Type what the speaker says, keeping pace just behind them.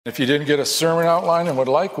If you didn't get a sermon outline and would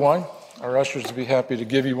like one, our ushers would be happy to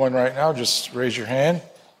give you one right now. Just raise your hand.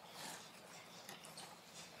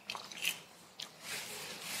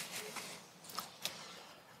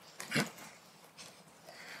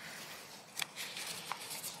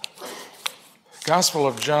 Gospel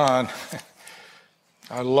of John.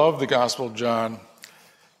 I love the Gospel of John.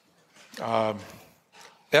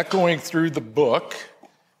 Echoing through the book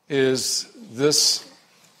is this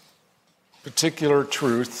particular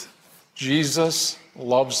truth: Jesus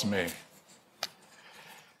loves me.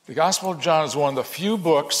 The Gospel of John is one of the few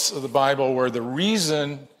books of the Bible where the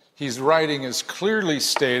reason he's writing is clearly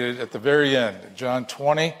stated at the very end. John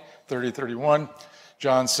 20, 30-31,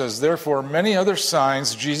 John says, "Therefore many other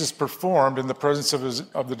signs Jesus performed in the presence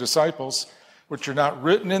of the disciples, which are not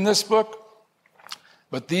written in this book,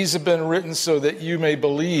 but these have been written so that you may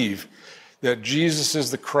believe that Jesus is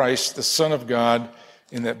the Christ, the Son of God,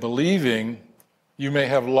 in that believing you may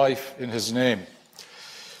have life in his name."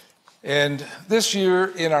 And this year,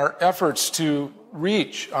 in our efforts to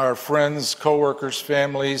reach our friends, coworkers,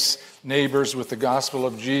 families, neighbors with the gospel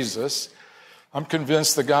of Jesus, I'm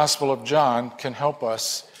convinced the Gospel of John can help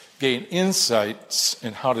us gain insights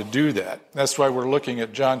in how to do that. That's why we're looking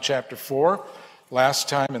at John chapter 4, last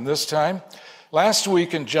time and this time. Last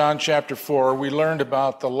week in John chapter 4, we learned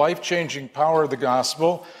about the life-changing power of the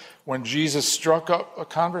gospel when Jesus struck up a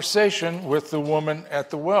conversation with the woman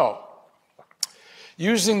at the well.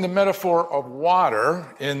 Using the metaphor of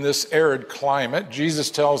water in this arid climate,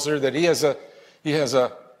 Jesus tells her that he has a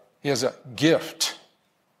gift.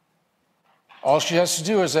 All she has to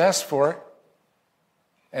do is ask for it,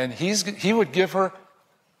 and he would give her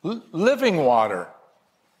living water,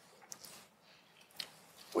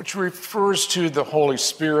 which refers to the Holy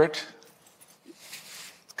Spirit.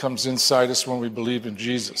 Comes inside us when we believe in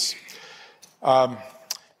Jesus.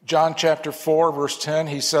 John chapter 4, verse 10,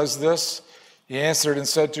 he says this. He answered and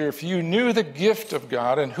said to her, "If you knew the gift of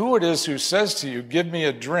God and who it is who says to you, 'Give me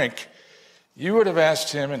a drink,' you would have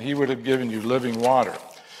asked him and he would have given you living water."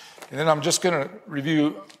 And then I'm just going to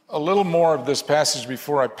review a little more of this passage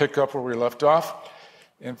before I pick up where we left off.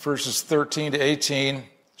 In verses 13 to 18,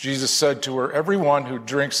 Jesus said to her, "Everyone who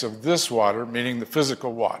drinks of this water," meaning the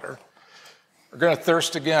physical water, "are going to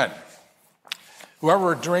thirst again.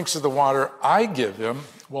 Whoever drinks of the water I give him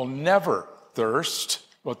will never thirst,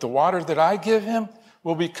 but the water that I give him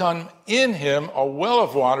will become in him a well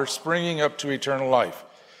of water springing up to eternal life."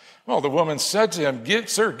 Well, the woman said to him,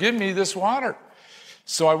 "Sir, give me this water,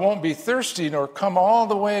 so I won't be thirsty nor come all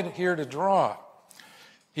the way here to draw."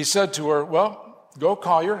 He said to her, "Well, go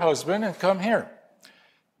call your husband and come here."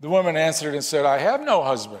 The woman answered and said, "I have no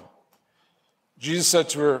husband." Jesus said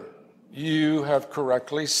to her, "You have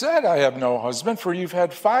correctly said, 'I have no husband,' for you've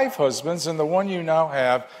had 5 husbands, and the one you now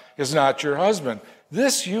have is not your husband.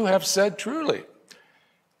 This you have said truly."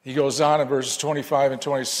 He goes on in verses 25 and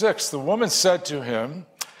 26. The woman said to him,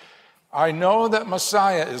 "I know that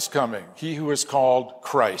Messiah is coming, he who is called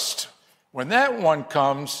Christ. When that one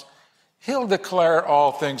comes, he'll declare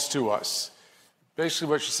all things to us." Basically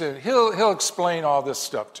what she said, he'll explain all this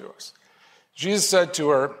stuff to us. Jesus said to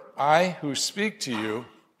her, "I who speak to you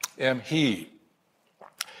am he."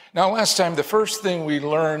 Now, last time, the first thing we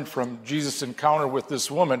learned from Jesus' encounter with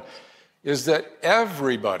this woman is that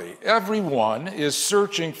everyone is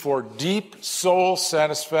searching for deep soul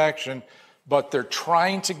satisfaction, but they're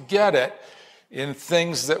trying to get it in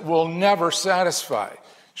things that will never satisfy.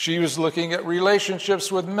 She was looking at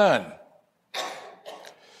relationships with men.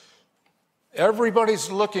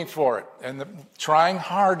 Everybody's looking for it and trying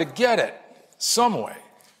hard to get it some way,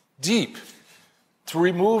 deep, to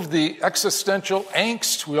remove the existential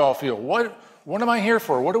angst we all feel. What am I here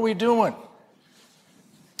for? What are we doing?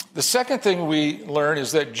 The second thing we learn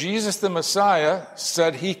is that Jesus the Messiah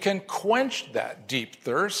said he can quench that deep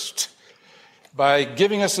thirst by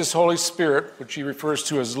giving us his Holy Spirit, which he refers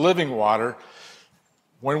to as living water,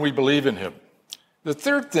 when we believe in him. The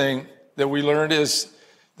third thing that we learned is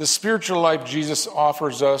the spiritual life Jesus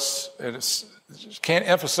offers us, and can't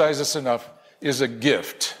emphasize this enough, is a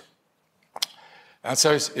gift. That's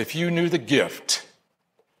how if you knew the gift,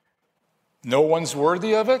 no one's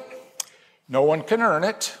worthy of it, no one can earn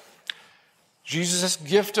it. Jesus'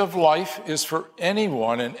 gift of life is for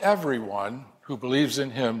anyone and everyone who believes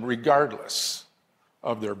in him, regardless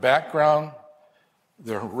of their background,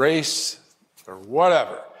 their race, or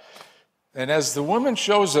whatever. And as the woman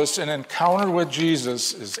shows us, an encounter with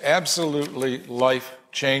Jesus is absolutely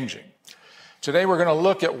life-changing. Today we're going to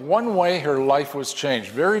look at one way her life was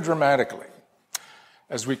changed, very dramatically,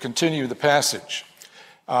 as we continue the passage.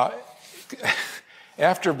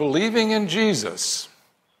 After believing in Jesus,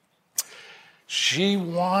 She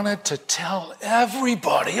wanted to tell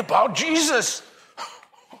everybody about Jesus.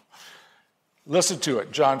 Listen to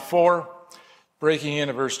it, John 4, breaking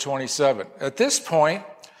into verse 27. At this point,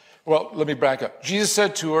 well, let me back up. Jesus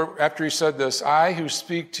said to her, after he said this, I who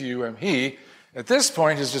speak to you am he. At this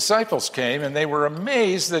point, his disciples came, and they were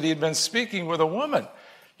amazed that he had been speaking with a woman.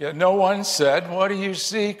 Yet no one said, what do you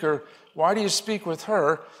seek, or why do you speak with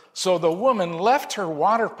her? So the woman left her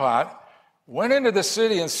water pot, went into the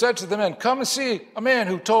city, and said to the men, come and see a man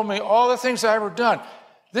who told me all the things I ever done.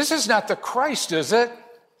 This is not the Christ, is it?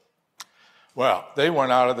 Well, they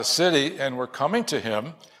went out of the city and were coming to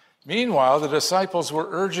him. Meanwhile, the disciples were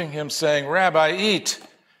urging him, saying, Rabbi, eat.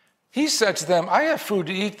 He said to them, I have food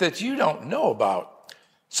to eat that you don't know about.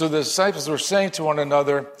 So the disciples were saying to one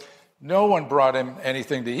another, no one brought him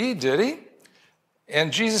anything to eat, did he?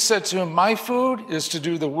 And Jesus said to him, my food is to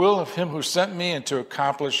do the will of him who sent me and to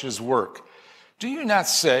accomplish his work. Do you not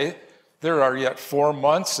say, there are yet 4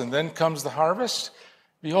 months and then comes the harvest?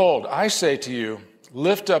 Behold, I say to you,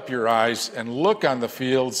 lift up your eyes and look on the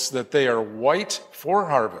fields, that they are white for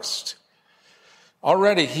harvest.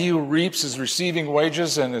 Already he who reaps is receiving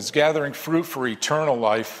wages and is gathering fruit for eternal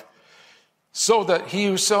life, so that he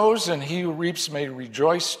who sows and he who reaps may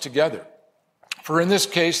rejoice together. For in this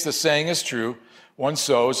case the saying is true, one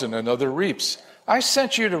sows and another reaps. I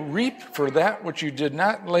sent you to reap for that which you did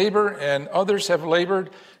not labor, and others have labored,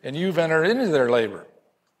 and you've entered into their labor.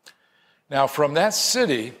 Now from that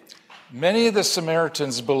city, many of the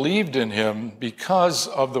Samaritans believed in him because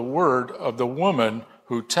of the word of the woman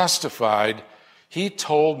who testified, he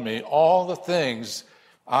told me all the things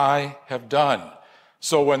I have done.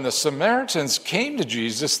 So when the Samaritans came to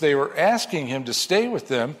Jesus, they were asking him to stay with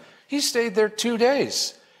them. He stayed there 2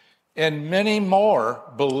 days. And many more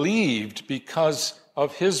believed because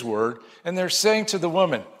of his word. And they're saying to the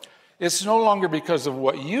woman, it's no longer because of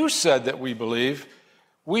what you said that we believe.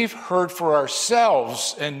 We've heard for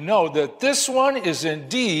ourselves and know that this one is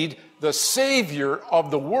indeed the Savior of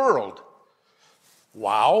the world.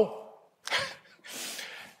 Wow.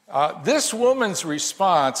 This woman's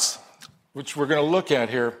response, which we're going to look at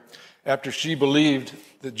here after she believed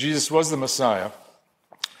that Jesus was the Messiah,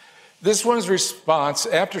 this one's response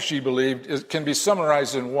after she believed can be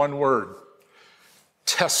summarized in one word: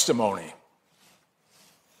 testimony.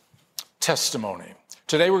 Testimony.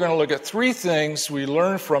 Today we're going to look at 3 things we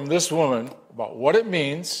learn from this woman about what it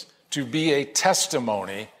means to be a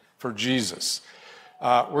testimony for Jesus.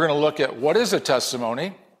 We're going to look at what is a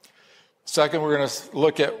testimony. Second, we're going to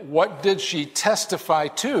look at what did she testify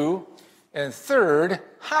to. And third,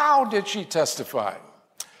 how did she testify?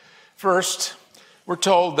 First, we're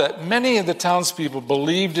told that many of the townspeople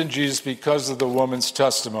believed in Jesus because of the woman's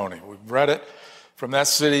testimony. We've read it. From that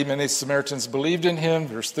city, many Samaritans believed in him.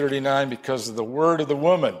 Verse 39, because of the word of the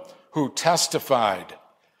woman who testified.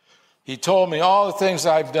 He told me all the things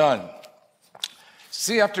I've done.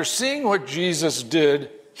 See, after seeing what Jesus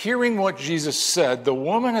did, hearing what Jesus said, the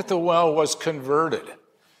woman at the well was converted.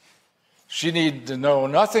 She needed to know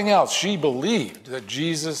nothing else. She believed that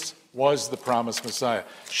Jesus was the promised Messiah.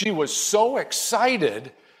 She was so excited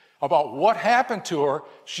about what happened to her,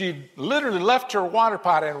 she literally left her water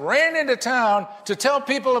pot and ran into town to tell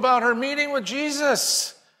people about her meeting with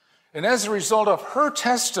Jesus. And as a result of her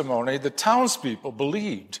testimony, the townspeople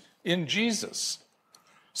believed in Jesus.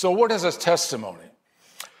 So what is a testimony?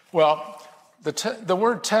 Well, the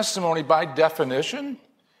word testimony by definition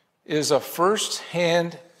is a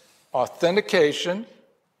first-hand authentication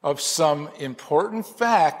of some important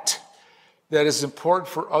fact that is important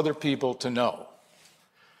for other people to know.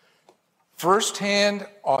 First-hand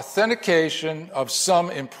authentication of some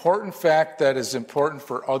important fact that is important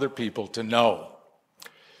for other people to know.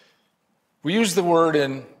 We use the word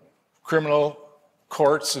in criminal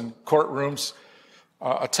courts and courtrooms.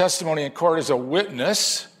 A testimony in court is a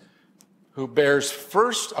witness who bears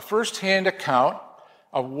a first-hand account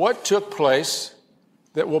of what took place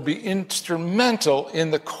that will be instrumental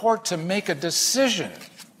in the court to make a decision.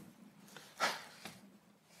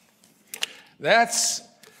 That's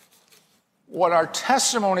what our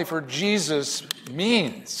testimony for Jesus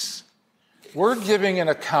means. We're giving an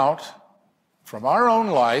account from our own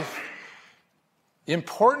life,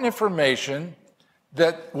 important information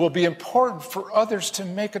that will be important for others to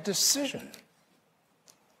make a decision.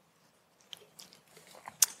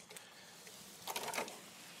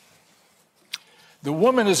 The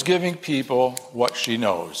woman is giving people what she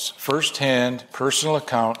knows, first-hand personal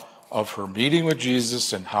account of her meeting with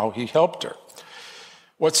Jesus and how he helped her.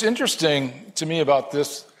 What's interesting to me about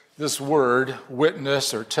this word,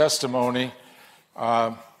 witness or testimony,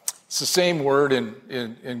 it's the same word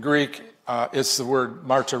in Greek. It's the word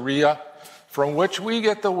martyria from which we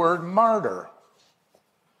get the word martyr.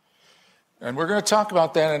 And we're going to talk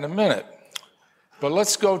about that in a minute. But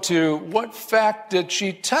let's go to, what fact did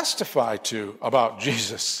she testify to about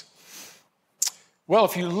Jesus? Well,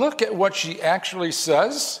 if you look at what she actually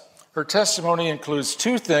says, her testimony includes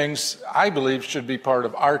two things I believe should be part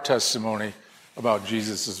of our testimony about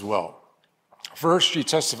Jesus as well. First, she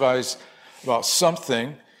testifies about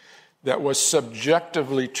something that was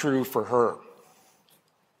subjectively true for her.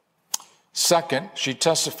 Second, she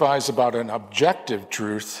testifies about an objective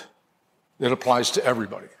truth that applies to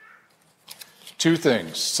everybody. Two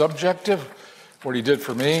things: subjective, what he did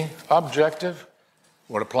for me; objective,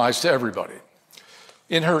 what applies to everybody.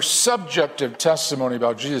 In her subjective testimony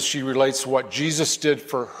about Jesus, she relates what Jesus did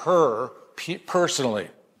for her personally.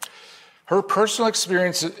 Her personal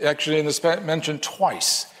experience, actually, in this mentioned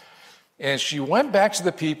twice. And she went back to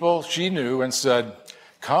the people she knew and said,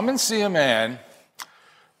 "Come and see a man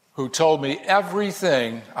who told me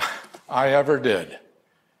everything I ever did."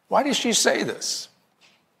 Why did she say this?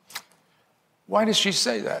 Why did she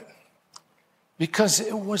say that? Because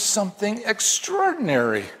it was something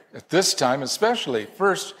extraordinary at this time, especially.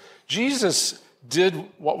 First, Jesus did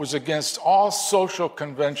what was against all social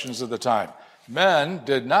conventions of the time. Men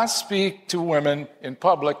did not speak to women in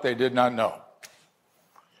public they did not know.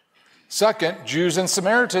 Second, Jews and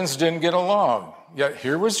Samaritans didn't get along. Yet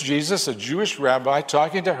here was Jesus, a Jewish rabbi,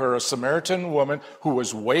 talking to her, a Samaritan woman who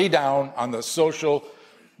was way down on the social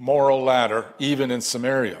moral ladder, even in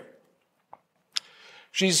Samaria.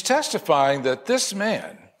 She's testifying that this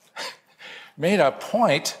man made a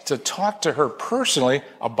point to talk to her personally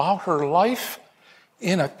about her life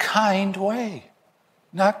in a kind way,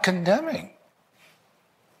 not condemning.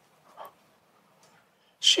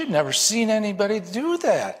 She'd never seen anybody do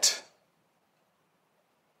that,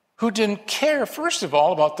 who didn't care, first of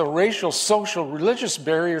all, about the racial, social, religious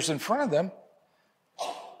barriers in front of them.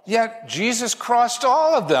 Yet Jesus crossed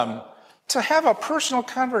all of them to have a personal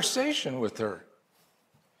conversation with her.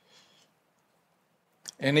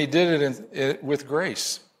 And he did it with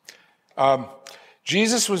grace.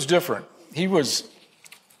 Jesus was different. He was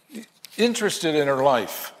interested in her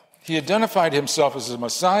life. He identified himself as the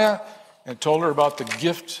Messiah and told her about the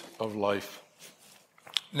gift of life.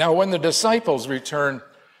 Now, when the disciples returned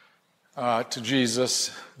to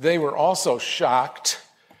Jesus, they were also shocked,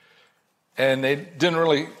 and they didn't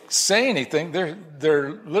really say anything.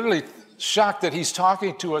 They're literally shocked that he's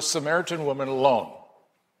talking to a Samaritan woman alone.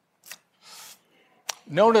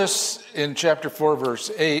 Notice in chapter 4,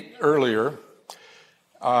 verse 8 earlier,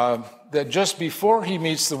 that just before he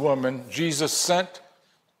meets the woman, Jesus sent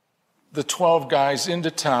the 12 guys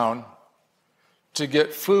into town to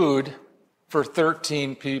get food for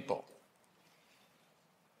 13 people.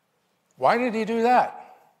 Why did he do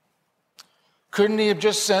that? Couldn't he have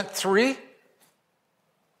just sent 3?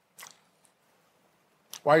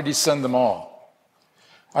 Why did he send them all?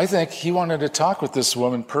 I think he wanted to talk with this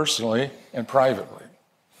woman personally and privately.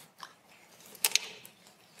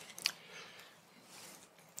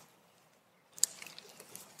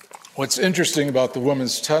 What's interesting about the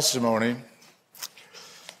woman's testimony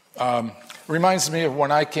reminds me of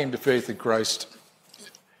when I came to faith in Christ.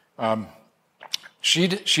 She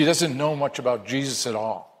doesn't know much about Jesus at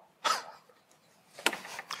all.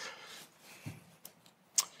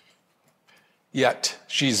 Yet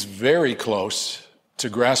she's very close to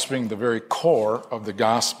grasping the very core of the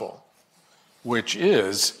gospel, which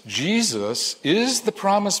is Jesus is the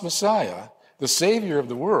promised Messiah, the Savior of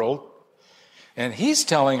the world, and he's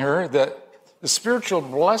telling her that the spiritual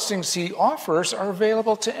blessings he offers are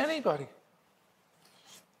available to anybody,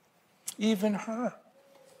 even her.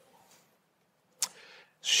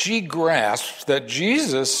 She grasped that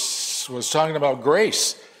Jesus was talking about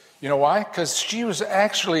grace. You know why? Because she was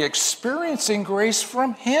actually experiencing grace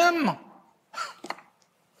from him.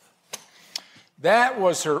 That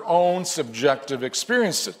was her own subjective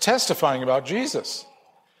experience testifying about Jesus.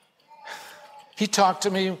 He talked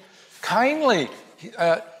to me kindly.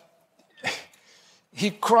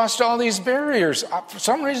 He crossed all these barriers. For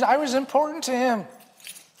some reason, I was important to him.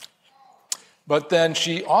 But then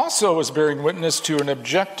she also was bearing witness to an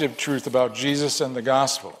objective truth about Jesus and the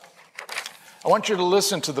gospel. I want you to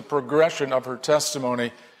listen to the progression of her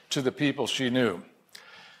testimony to the people she knew.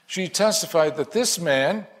 She testified that this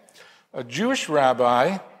man, a Jewish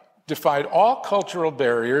rabbi, defied all cultural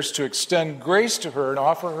barriers to extend grace to her and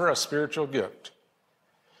offer her a spiritual gift.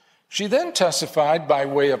 She then testified by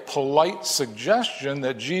way of polite suggestion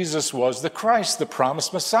that Jesus was the Christ, the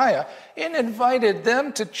promised Messiah, and invited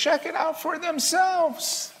them to check it out for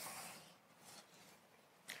themselves.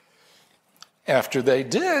 After they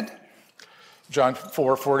did, John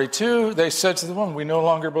 4:42, they said to the woman, we no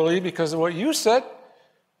longer believe because of what you said.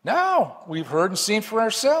 Now we've heard and seen for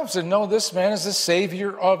ourselves and know this man is the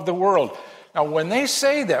Savior of the world. Now, when they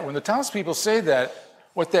say that, when the townspeople say that,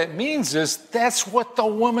 what that means is that's what the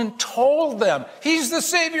woman told them. He's the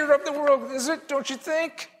Savior of the world, is it? Don't you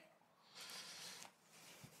think?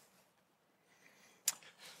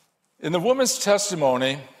 In the woman's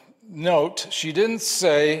testimony, note, she didn't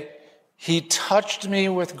say, he touched me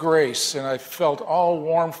with grace and I felt all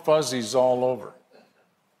warm fuzzies all over.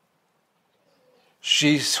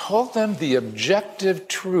 She told them the objective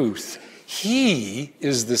truth. He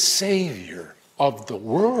is the Savior of the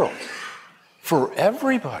world for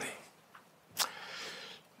everybody.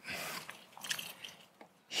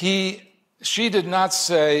 She did not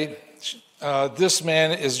say, this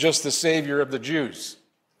man is just the Savior of the Jews.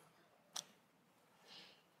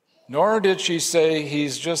 Nor did she say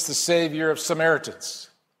he's just the Savior of Samaritans.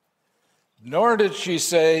 Nor did she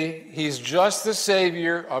say he's just the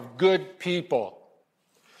Savior of good people.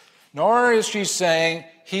 Nor is she saying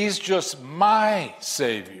he's just my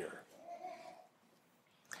Savior.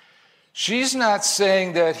 She's not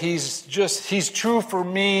saying that he's true for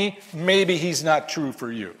me, maybe he's not true for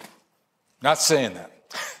you. Not saying that.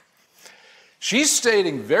 She's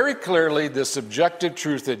stating very clearly this objective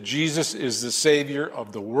truth that Jesus is the Savior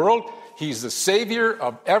of the world. He's the Savior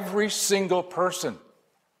of every single person.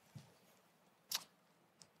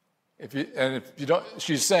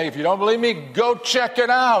 She's saying, if you don't believe me, go check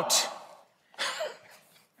it out.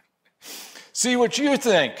 See what you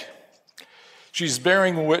think. She's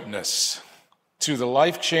bearing witness to the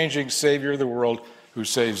life-changing Savior of the world who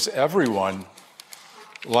saves everyone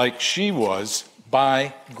like she was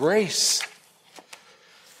by grace.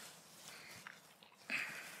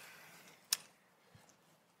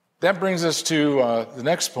 That brings us to the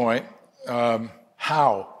next point,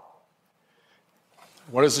 how.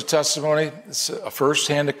 What is the testimony? It's a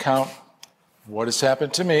first-hand account of what has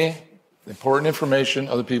happened to me, important information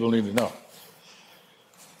other people need to know.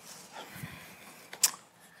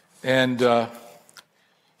 And the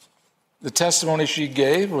testimony she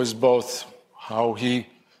gave was both how he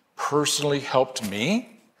personally helped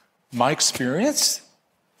me, my experience,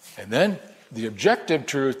 and then the objective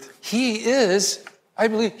truth, he is, I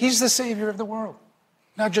believe, he's the Savior of the world.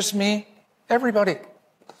 Not just me, everybody.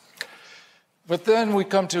 But then we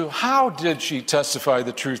come to how did she testify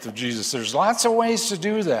the truth of Jesus? There's lots of ways to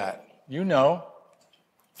do that. You know.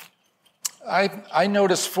 I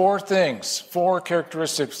noticed four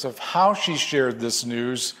characteristics of how she shared this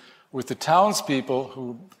news with the townspeople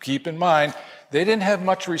who, keep in mind, they didn't have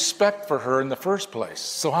much respect for her in the first place.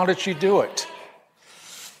 So how did she do it?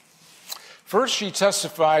 First, she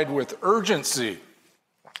testified with urgency.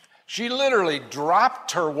 She literally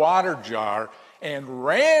dropped her water jar and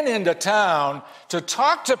ran into town to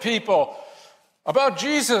talk to people about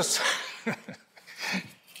Jesus.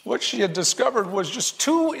 What she had discovered was just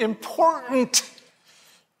too important.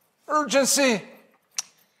 Urgency.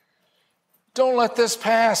 Don't let this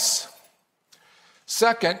pass.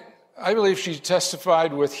 Second, I believe she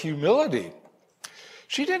testified with humility.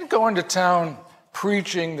 She didn't go into town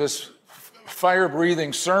preaching this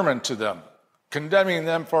fire-breathing sermon to them, condemning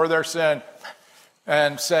them for their sin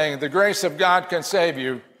and saying, the grace of God can save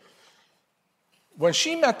you. When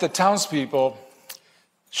she met the townspeople,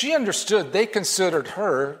 she understood they considered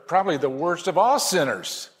her probably the worst of all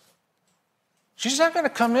sinners. She's not going to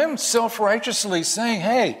come in self-righteously saying,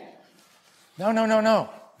 hey, no.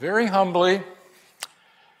 Very humbly,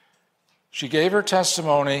 she gave her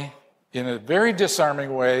testimony in a very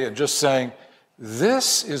disarming way and just saying,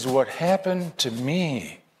 this is what happened to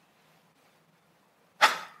me.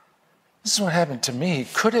 This is what happened to me.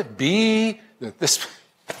 Could it be that this...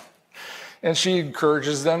 And she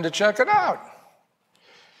encourages them to check it out.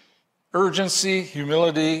 Urgency,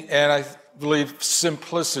 humility, and I believe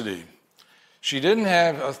simplicity. She didn't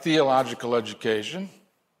have a theological education.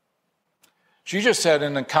 She just had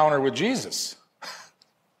an encounter with Jesus.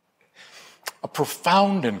 A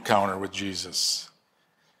profound encounter with Jesus.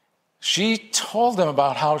 She told them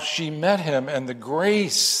about how she met him and the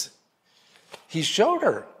grace he showed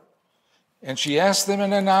her. And she asked them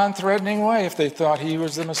in a non-threatening way if they thought he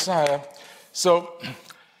was the Messiah. So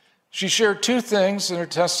she shared two things in her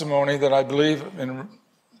testimony that I believe in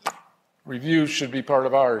review should be part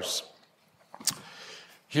of ours.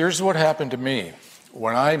 Here's what happened to me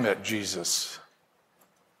when I met Jesus.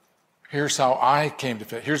 Here's how I came to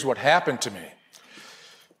faith. Here's what happened to me.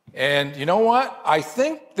 And you know what? I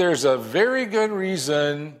think there's a very good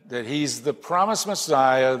reason that he's the promised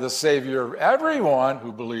Messiah, the Savior of everyone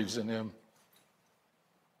who believes in him.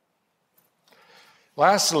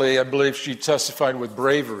 Lastly, I believe she testified with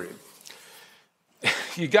bravery.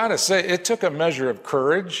 You got to say, it took a measure of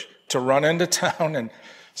courage to run into town and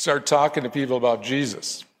start talking to people about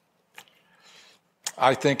Jesus.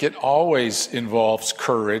 I think it always involves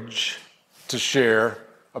courage to share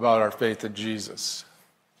about our faith in Jesus.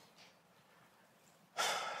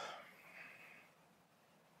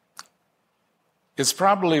 It's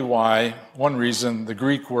probably why, one reason, the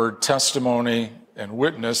Greek word testimony and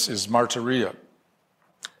witness is martyria,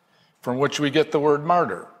 from which we get the word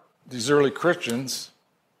martyr. These early Christians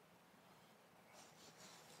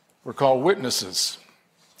were called witnesses,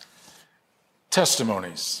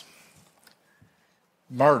 testimonies,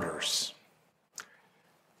 martyrs.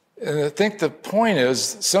 And I think the point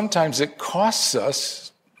is, sometimes it costs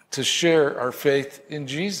us to share our faith in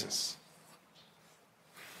Jesus.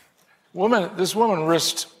 This woman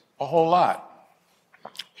risked a whole lot.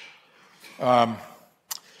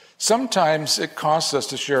 Sometimes it costs us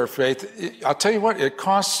to share our faith. I'll tell you what, it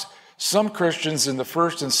costs some Christians in the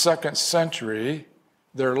 1st and 2nd century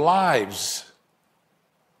their lives.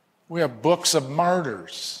 We have books of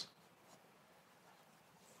martyrs.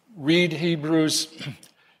 Read Hebrews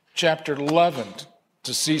chapter 11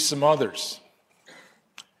 to see some others.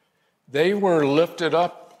 They were lifted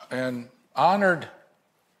up and honored.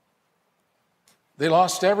 They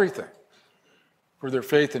lost everything for their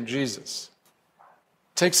faith in Jesus.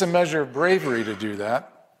 It takes a measure of bravery to do that.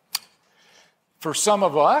 For some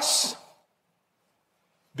of us,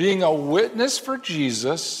 being a witness for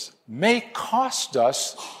Jesus may cost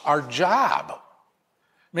us our job,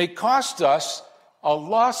 may cost us a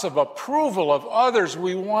loss of approval of others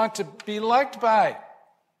we want to be liked by,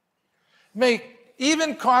 may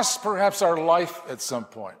even cost perhaps our life at some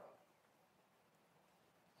point.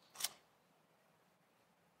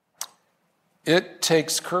 It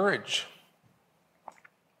takes courage.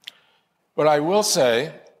 But I will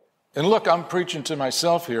say, and look, I'm preaching to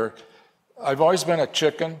myself here, I've always been a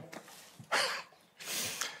chicken.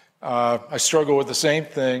 I struggle with the same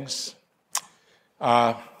things.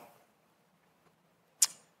 I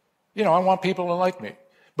want people to like me.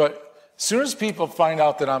 But as soon as people find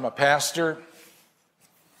out that I'm a pastor,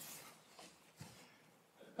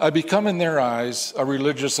 I become in their eyes a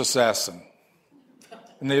religious assassin.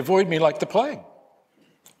 And they avoid me like the plague.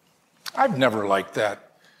 I've never liked that.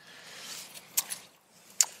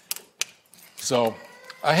 So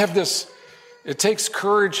I have this, it takes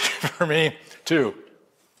courage for me too.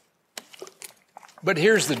 But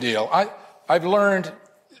here's the deal. I've learned,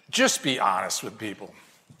 just be honest with people.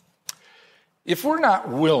 If we're not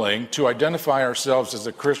willing to identify ourselves as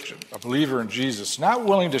a Christian, a believer in Jesus, not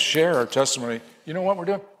willing to share our testimony, you know what we're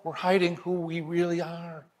doing? We're hiding who we really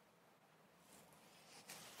are.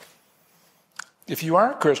 If you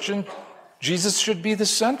are a Christian, Jesus should be the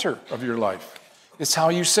center of your life. It's how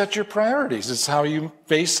you set your priorities. It's how you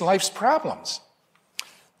face life's problems.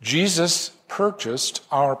 Jesus purchased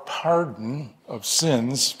our pardon of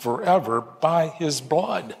sins forever by his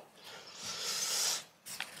blood.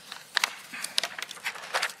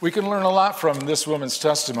 We can learn a lot from this woman's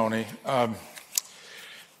testimony.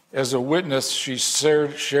 As a witness, she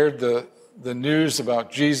shared the news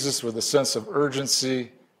about Jesus with a sense of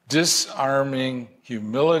urgency, disarming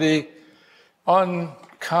humility,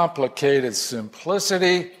 uncomplicated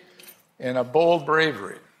simplicity, and a bold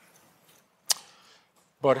bravery.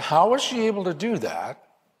 But how was she able to do that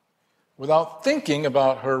without thinking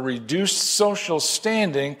about her reduced social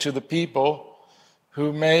standing to the people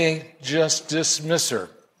who may just dismiss her?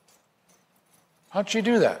 How'd she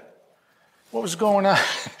do that? What was going on?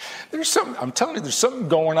 I'm telling you, there's something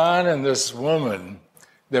going on in this woman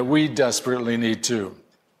that we desperately need too.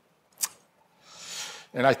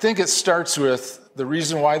 And I think it starts with the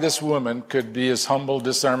reason why this woman could be as humble,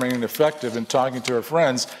 disarming, and effective in talking to her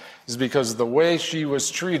friends is because of the way she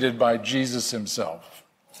was treated by Jesus himself.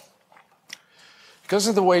 Because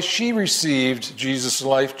of the way she received Jesus'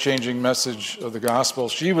 life-changing message of the gospel,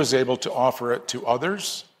 she was able to offer it to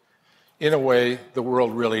others in a way the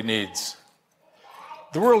world really needs.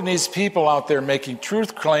 The world needs people out there making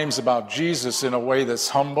truth claims about Jesus in a way that's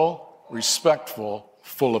humble, respectful,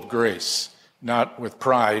 full of grace, not with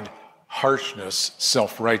pride, harshness,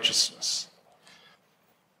 self-righteousness.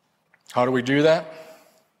 How do we do that?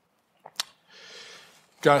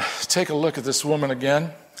 Got to take a look at this woman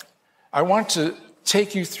again. I want to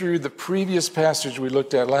take you through the previous passage we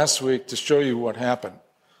looked at last week to show you what happened,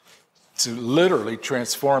 to literally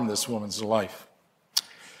transform this woman's life.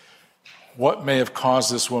 What may have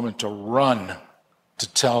caused this woman to run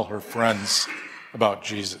to tell her friends about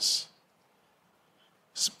Jesus?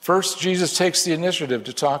 First, Jesus takes the initiative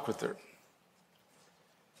to talk with her.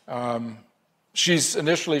 She's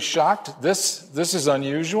initially shocked. This is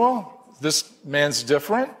unusual. This man's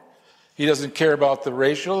different. He doesn't care about the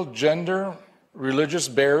racial, gender, religious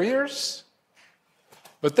barriers.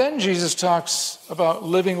 But then Jesus talks about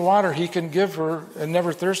living water he can give her and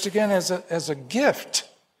never thirst again as a gift.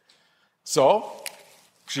 So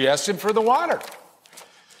she asked him for the water.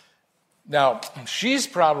 Now, she's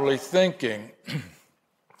probably thinking,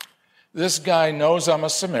 this guy knows I'm a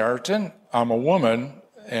Samaritan, I'm a woman,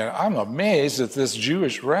 and I'm amazed that this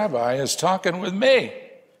Jewish rabbi is talking with me.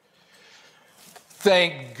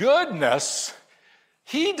 Thank goodness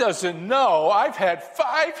he doesn't know I've had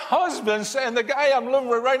 5 husbands, and the guy I'm living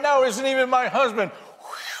with right now isn't even my husband.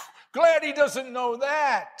 Whew, glad he doesn't know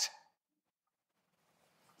that.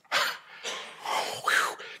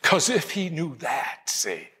 Because if he knew that,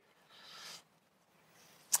 see,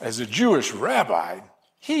 as a Jewish rabbi,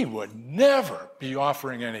 he would never be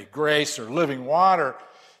offering any grace or living water.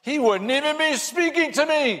 He wouldn't even be speaking to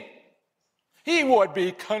me. He would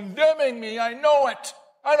be condemning me. I know it.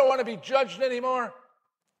 I don't want to be judged anymore.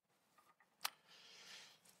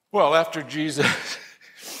 Well, after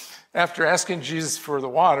asking Jesus for the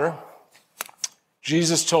water,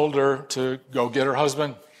 Jesus told her to go get her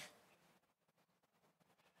husband.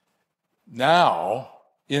 Now,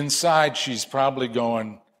 inside, she's probably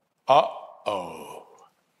going, uh-oh.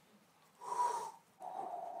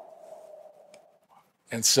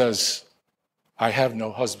 And says, I have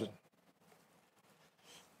no husband.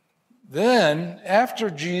 Then, after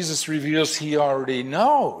Jesus reveals he already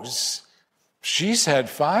knows she's had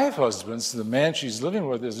 5 husbands, the man she's living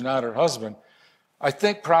with is not her husband, I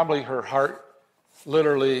think probably her heart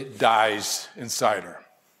literally dies inside her.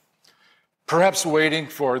 Perhaps waiting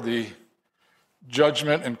for the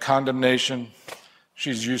judgment and condemnation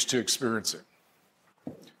she's used to experiencing.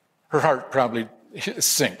 Her heart probably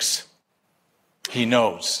sinks. He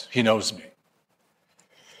knows me.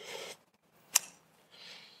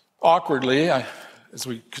 Awkwardly, as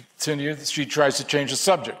we continue, she tries to change the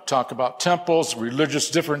subject, talk about temples, religious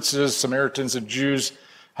differences, Samaritans and Jews,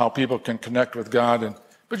 how people can connect with God.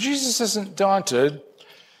 But Jesus isn't daunted.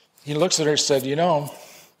 He looks at her and said,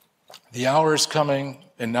 the hour is coming,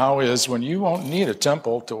 and now is, when you won't need a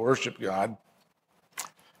temple to worship God.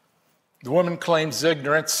 The woman claims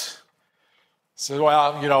ignorance. Says,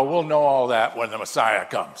 well, we'll know all that when the Messiah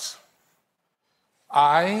comes.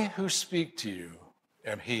 I who speak to you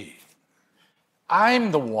am he.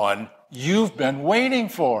 I'm the one you've been waiting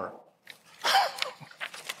for.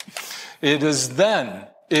 It is then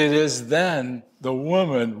the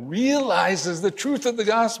woman realizes the truth of the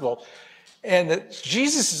gospel and that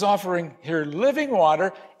Jesus is offering her living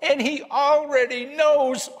water, and he already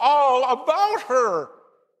knows all about her.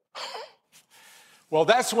 Well,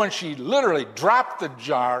 that's when she literally dropped the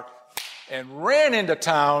jar and ran into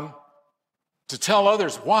town to tell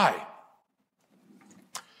others why.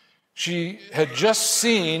 She had just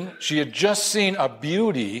seen a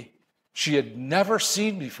beauty she had never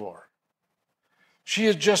seen before. She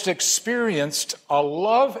had just experienced a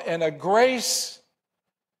love and a grace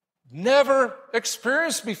never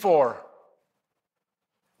experienced before.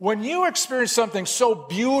 When you experience something so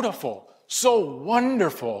beautiful, so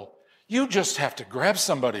wonderful, you just have to grab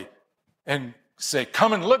somebody and say,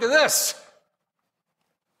 come and look at this.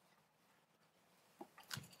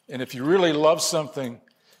 And if you really love something,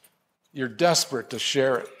 you're desperate to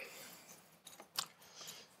share it.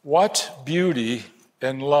 What beauty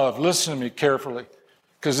and love, listen to me carefully,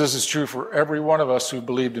 because this is true for every one of us who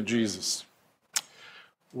believed in Jesus.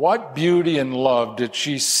 What beauty and love did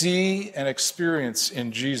she see and experience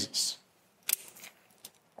in Jesus?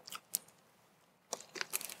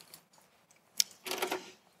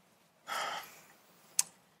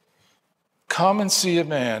 Come and see a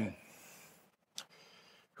man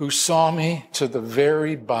who saw me to the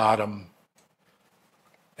very bottom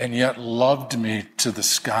and yet loved me to the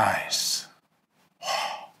skies.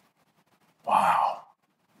 Wow.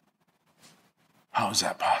 How is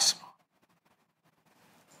that possible?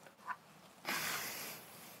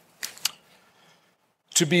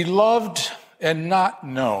 To be loved and not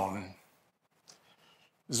known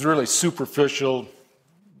is really superficial,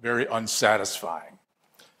 very unsatisfying.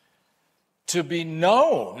 To be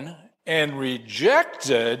known and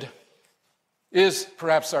rejected is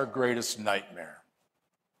perhaps our greatest nightmare.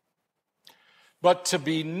 But to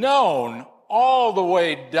be known all the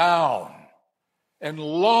way down and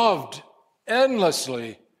loved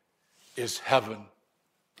endlessly is heaven.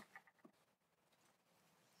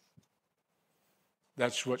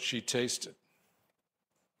 That's what she tasted.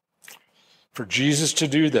 For Jesus to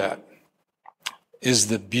do that is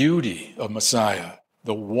the beauty of Messiah,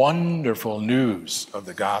 the wonderful news of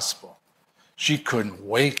the gospel. She couldn't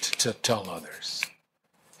wait to tell others.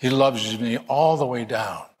 He loves me all the way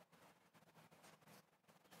down.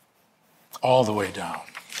 All the way down.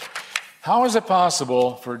 How is it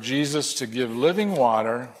possible for Jesus to give living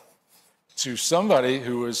water to somebody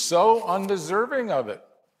who is so undeserving of it?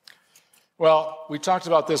 Well, we talked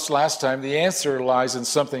about this last time. The answer lies in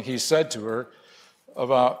something he said to her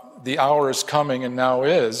about the hour is coming and now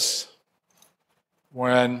is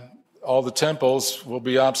when all the temples will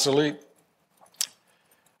be obsolete.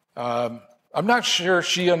 I'm not sure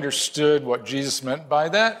she understood what Jesus meant by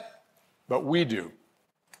that, but we do.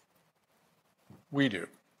 We do.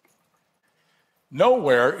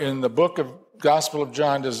 Nowhere in the book of Gospel of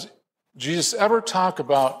John does Jesus ever talk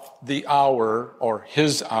about the hour or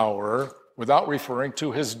his hour without referring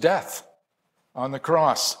to his death on the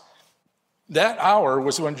cross. That hour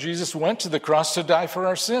was when Jesus went to the cross to die for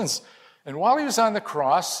our sins. And while he was on the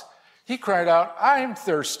cross, he cried out, "I'm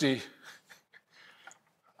thirsty.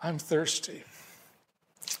 I'm thirsty."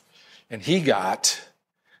 And he got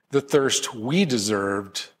the thirst we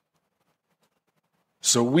deserved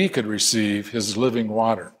so we could receive his living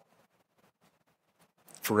water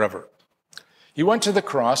forever. He went to the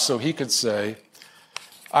cross so he could say,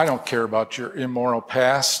 "I don't care about your immoral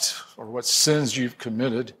past or what sins you've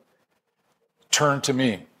committed. Turn to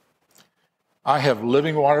me. I have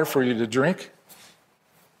living water for you to drink.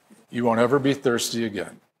 You won't ever be thirsty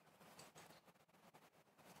again."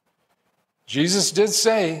 Jesus did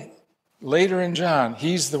say later in John,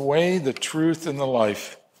 he's the way, the truth, and the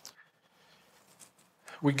life.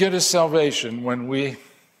 We get his salvation when we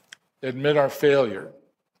admit our failure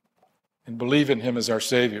and believe in him as our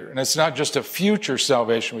Savior. And it's not just a future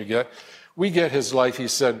salvation we get his life, he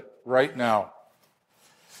said, right now,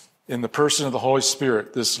 in the person of the Holy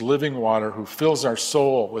Spirit, this living water who fills our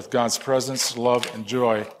soul with God's presence, love, and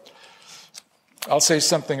joy. I'll say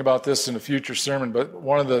something about this in a future sermon, but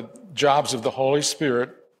one of the jobs of the Holy Spirit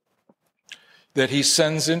that he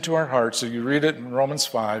sends into our hearts, so you read it in Romans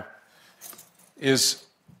 5, is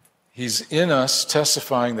he's in us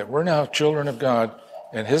testifying that we're now children of God,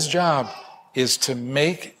 and his job is to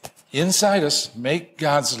make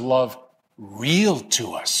God's love real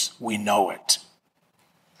to us. We know it.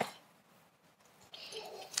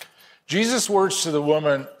 Jesus' words to the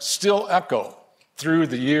woman still echo through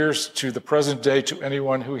the years to the present day to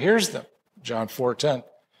anyone who hears them. John 4:10.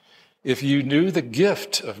 If you knew the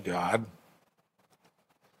gift of God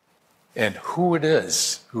and who it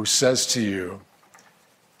is who says to you,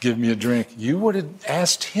 "Give me a drink," you would have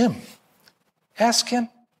asked him. Ask him,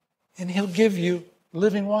 and he'll give you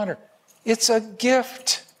living water. It's a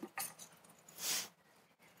gift.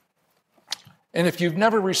 And if you've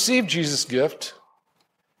never received Jesus' gift,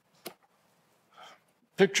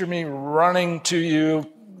 picture me running to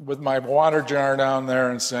you with my water jar down there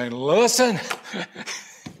and saying, "Listen,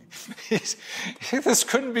 this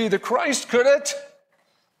couldn't be the Christ, could it?"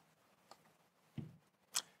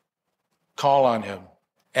 Call on him.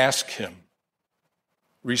 Ask him.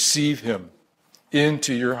 Receive him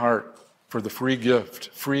into your heart for the free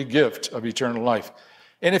gift of eternal life.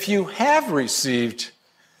 And if you have received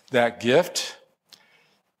that gift,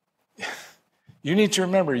 you need to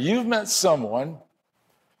remember you've met someone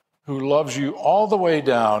who loves you all the way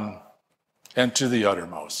down and to the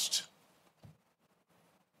uttermost.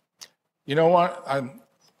 You know what?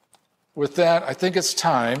 With that, I think it's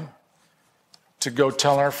time to go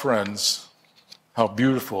tell our friends how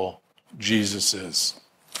beautiful Jesus is.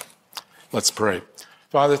 Let's pray.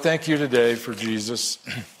 Father, thank you today for Jesus,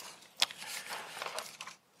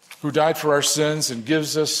 who died for our sins and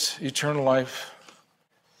gives us eternal life,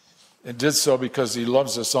 and did so because he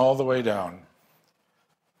loves us all the way down.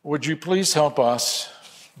 Would you please help us,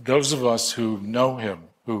 those of us who know him,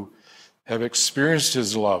 who have experienced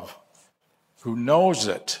his love, who knows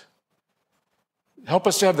it, help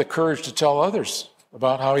us to have the courage to tell others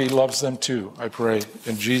about how he loves them too, I pray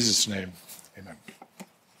in Jesus' name.